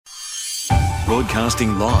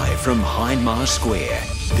Broadcasting live from Hindmarsh Square,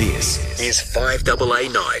 this is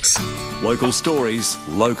 5AA Nights. Local stories,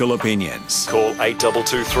 local opinions. Call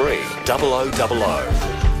 8223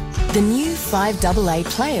 0000. The new 5AA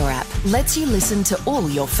Player app lets you listen to all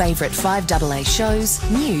your favourite 5AA shows,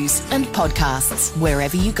 news and podcasts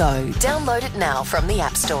wherever you go. Download it now from the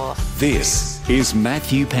App Store. This is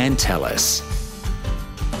Matthew Pantelis.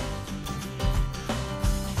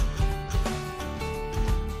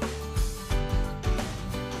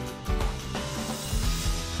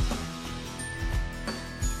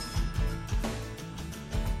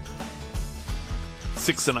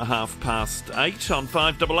 Six and a half past 8 on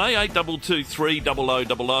 5AA. 8223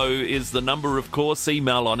 0000 is the number, of course.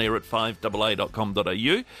 Email on air at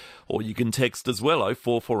 5AA.com.au, or you can text as well,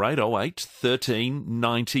 044808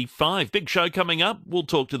 1395. Big show coming up. We'll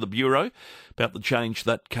talk to the Bureau about the change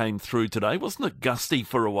that came through today. Wasn't it gusty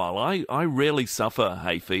for a while? I rarely suffer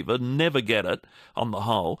hay fever, never get it on the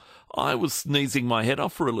whole. I was sneezing my head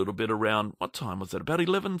off for a little bit around, what time was it, about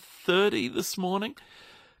 11:30 this morning?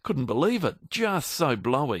 Couldn't believe it. Just so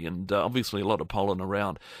blowy, and obviously a lot of pollen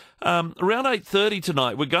around. Around 8:30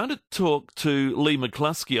 tonight, we're going to talk to Lee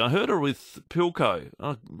McCluskey. I heard her with Pilco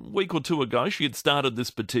a week or two ago. She had started this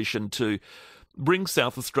petition to bring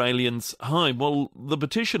South Australians home. Well, the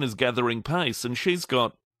petition is gathering pace, and she's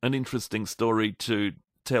got an interesting story to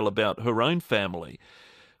tell about her own family,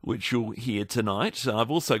 which you'll hear tonight. I've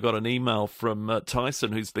also got an email from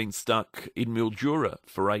Tyson, who's been stuck in Mildura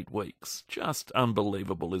for 8 weeks. Just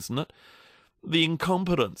unbelievable, isn't it? The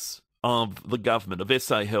incompetence of the government, of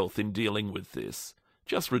SA Health, in dealing with this.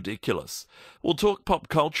 Just ridiculous. We'll talk pop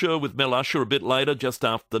culture with Mel Usher a bit later, just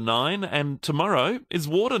after 9, and tomorrow is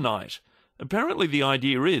water night. Apparently the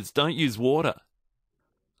idea is, don't use water.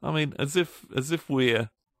 I mean, as if we're,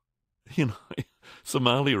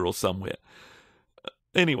 Somalia or somewhere.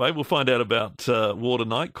 Anyway, we'll find out about water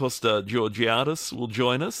night. Costa Georgiadis will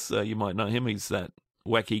join us. You might know him. He's that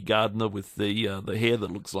wacky gardener with the hair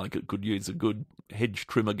that looks like it could use a good hedge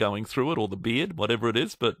trimmer going through it, or the beard, whatever it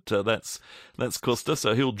is. But that's Costa,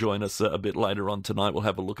 so he'll join us a bit later on tonight. We'll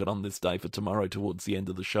have a look at On This Day for tomorrow towards the end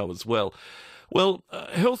of the show as well. Well,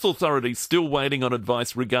 health authorities still waiting on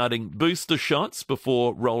advice regarding booster shots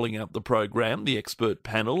before rolling out the program. The expert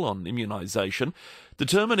panel on immunisation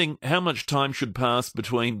determining how much time should pass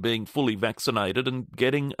between being fully vaccinated and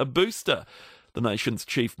getting a booster. The nation's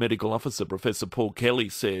chief medical officer, Professor Paul Kelly,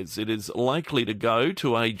 says it is likely to go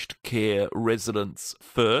to aged care residents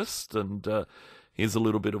first, and here's a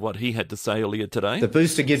little bit of what he had to say earlier today. The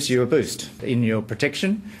booster gives you a boost in your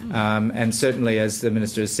protection, and certainly, as the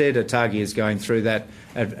Minister has said, ATAGI is going through that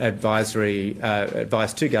advice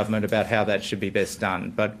to government about how that should be best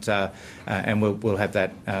done. But and we'll have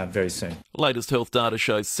that very soon. Latest health data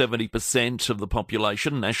shows 70% of the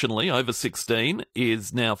population nationally over 16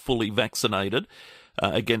 is now fully vaccinated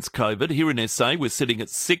against COVID. Here in SA, we're sitting at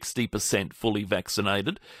 60% fully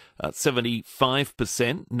vaccinated.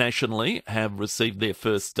 75% nationally have received their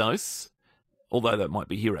first dose. Although that might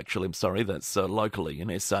be here, actually. I'm sorry, that's locally in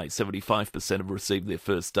SA. 75% have received their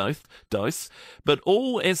first dose. But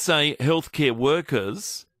all SA healthcare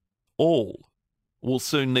workers, all, will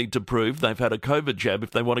soon need to prove they've had a COVID jab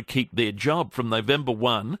if they want to keep their job. From November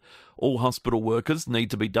 1, all hospital workers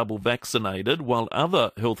need to be double vaccinated, while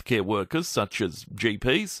other healthcare workers, such as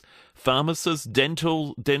GPs, pharmacists,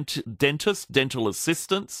 dentists, dental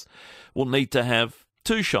assistants, will need to have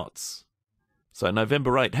 2 shots. So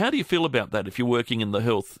November 8. How do you feel about that if you're working in the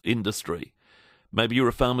health industry? Maybe you're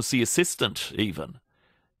a pharmacy assistant even.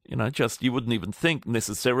 You wouldn't even think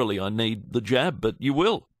necessarily I need the jab, but you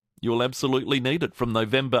will. You'll absolutely need it from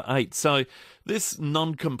November 8. So this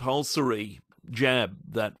non-compulsory jab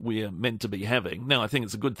that we're meant to be having, now I think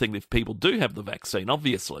it's a good thing if people do have the vaccine,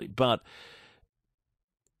 obviously, but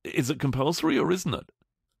is it compulsory or isn't it?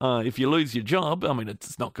 If you lose your job, I mean,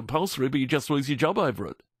 it's not compulsory, but you just lose your job over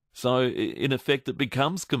it. So, in effect, it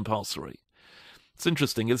becomes compulsory. It's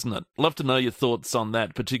interesting, isn't it? Love to know your thoughts on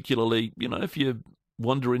that, particularly, if you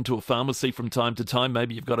wander into a pharmacy from time to time,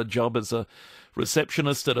 maybe you've got a job as a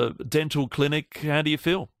receptionist at a dental clinic. How do you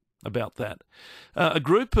feel about that?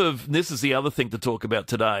 This is the other thing to talk about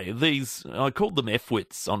today. I called them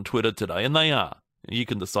F-wits on Twitter today, and they are. You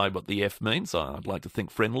can decide what the F means. I'd like to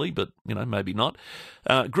think friendly, but, maybe not.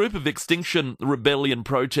 A group of Extinction Rebellion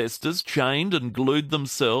protesters chained and glued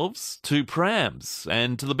themselves to prams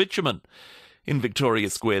and to the bitumen in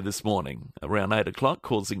Victoria Square this morning around 8 o'clock,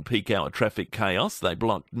 causing peak hour traffic chaos. They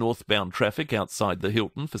blocked northbound traffic outside the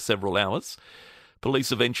Hilton for several hours.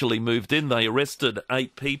 Police eventually moved in. They arrested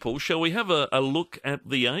 8 people. Shall we have a look at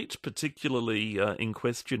the 8, particularly in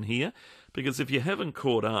question here? Because if you haven't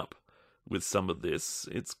caught up with some of this.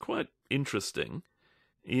 It's quite interesting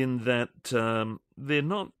in that they're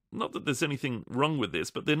not that there's anything wrong with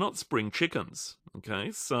this, but they're not spring chickens,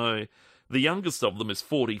 okay? So the youngest of them is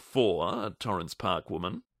 44, a Torrens Park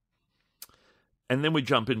woman. And then we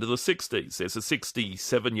jump into the 60s. There's a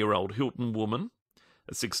 67-year-old Hilton woman,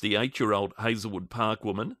 a 68-year-old Hazelwood Park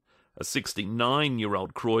woman, a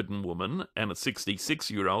 69-year-old Croydon woman, and a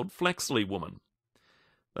 66-year-old Flaxley woman.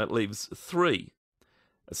 That leaves 3.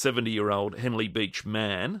 A 70-year-old Henley Beach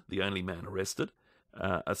man, the only man arrested,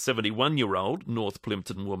 a 71-year-old North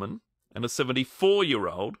Plympton woman, and a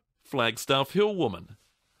 74-year-old Flagstaff Hill woman.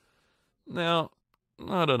 Now,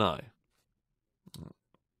 I don't know.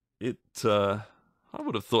 I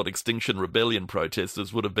would have thought Extinction Rebellion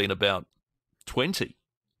protesters would have been about 20,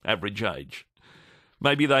 average age.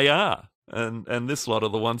 Maybe they are, and this lot are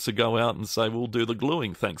the ones who go out and say, we'll do the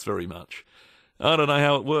gluing, thanks very much. I don't know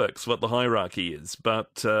how it works, what the hierarchy is,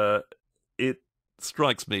 but it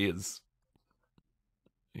strikes me as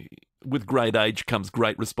with great age comes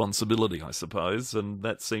great responsibility, I suppose, and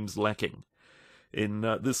that seems lacking in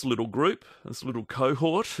this little group, this little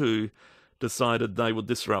cohort who decided they would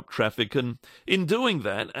disrupt traffic. And in doing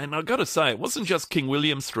that, and I've got to say, it wasn't just King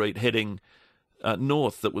William Street heading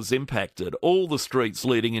north that was impacted. All the streets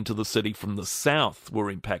leading into the city from the south were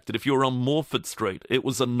impacted. If you were on Morford Street, it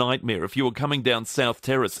was a nightmare. If you were coming down South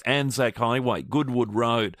Terrace, Anzac Highway, Goodwood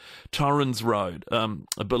Road, Torrens Road,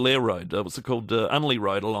 Belair Road, what's it called, Unley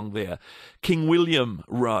Road along there, King William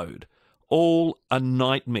Road, all a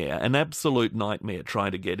nightmare, an absolute nightmare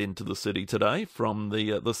trying to get into the city today from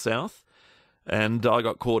the south. And I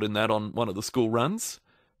got caught in that on one of the school runs,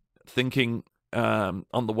 thinking on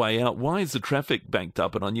the way out, why is the traffic banked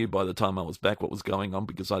up? And I knew by the time I was back what was going on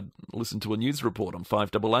because I'd listened to a news report on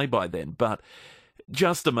 5AA by then. But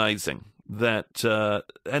just amazing that,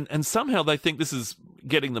 and somehow they think this is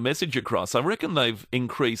getting the message across. I reckon they've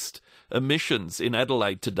increased emissions in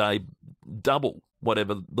Adelaide today double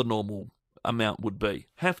whatever the normal amount would be.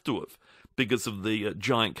 Have to have, because of the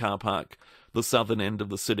giant car park the southern end of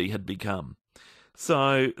the city had become.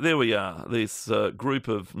 So there we are, this group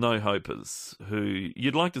of no-hopers who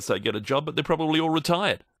you'd like to say get a job, but they're probably all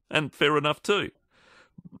retired, and fair enough too.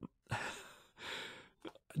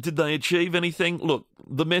 Did they achieve anything? Look,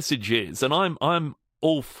 the message is, and I'm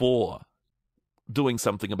all for doing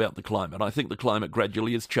something about the climate. I think the climate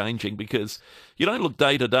gradually is changing because you don't look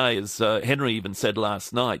day to day, as Henry even said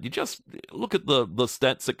last night. You just look at the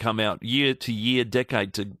stats that come out year to year,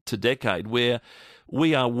 decade to decade, where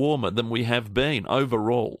we are warmer than we have been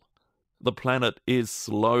overall. The planet is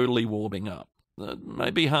slowly warming up.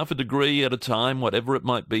 Maybe half a degree at a time, whatever it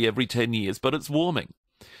might be, every 10 years, but it's warming.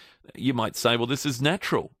 You might say, well, this is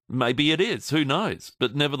natural. Maybe it is, who knows?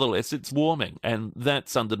 But nevertheless, it's warming, and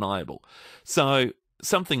that's undeniable. So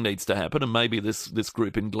something needs to happen, and maybe this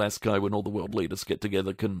group in Glasgow, when all the world leaders get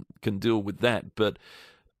together, can deal with that. But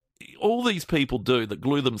all these people do that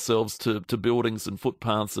glue themselves to buildings and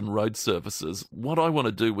footpaths and road surfaces, what I want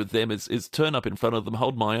to do with them is turn up in front of them,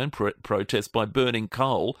 hold my own protest by burning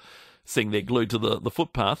coal, seeing they're glued to the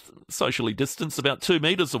footpath, socially distanced about 2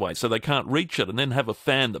 metres away so they can't reach it, and then have a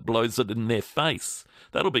fan that blows it in their face.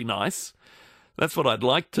 That'll be nice. That's what I'd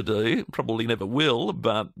like to do. Probably never will,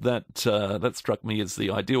 but that struck me as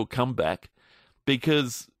the ideal comeback,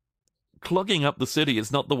 because clogging up the city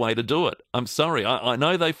is not the way to do it. I'm sorry. I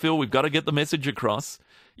know they feel we've got to get the message across.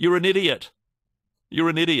 You're an idiot. You're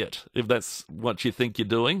an idiot if that's what you think you're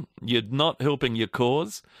doing. You're not helping your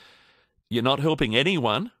cause. You're not helping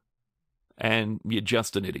anyone. And you're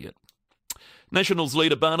just an idiot. Nationals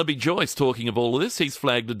leader Barnaby Joyce talking of all of this. He's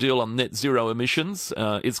flagged a deal on net zero emissions.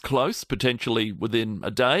 Is close, potentially within a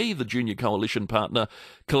day. The junior coalition partner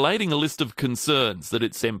collating a list of concerns that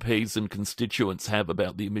its MPs and constituents have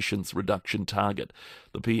about the emissions reduction target.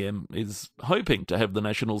 The PM is hoping to have the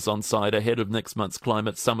Nationals on side ahead of next month's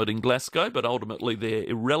climate summit in Glasgow, but ultimately they're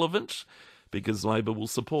irrelevant because Labor will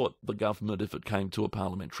support the government if it came to a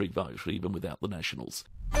parliamentary vote, even without the Nationals.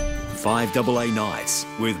 5AA Nights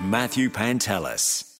with Matthew Pantelis.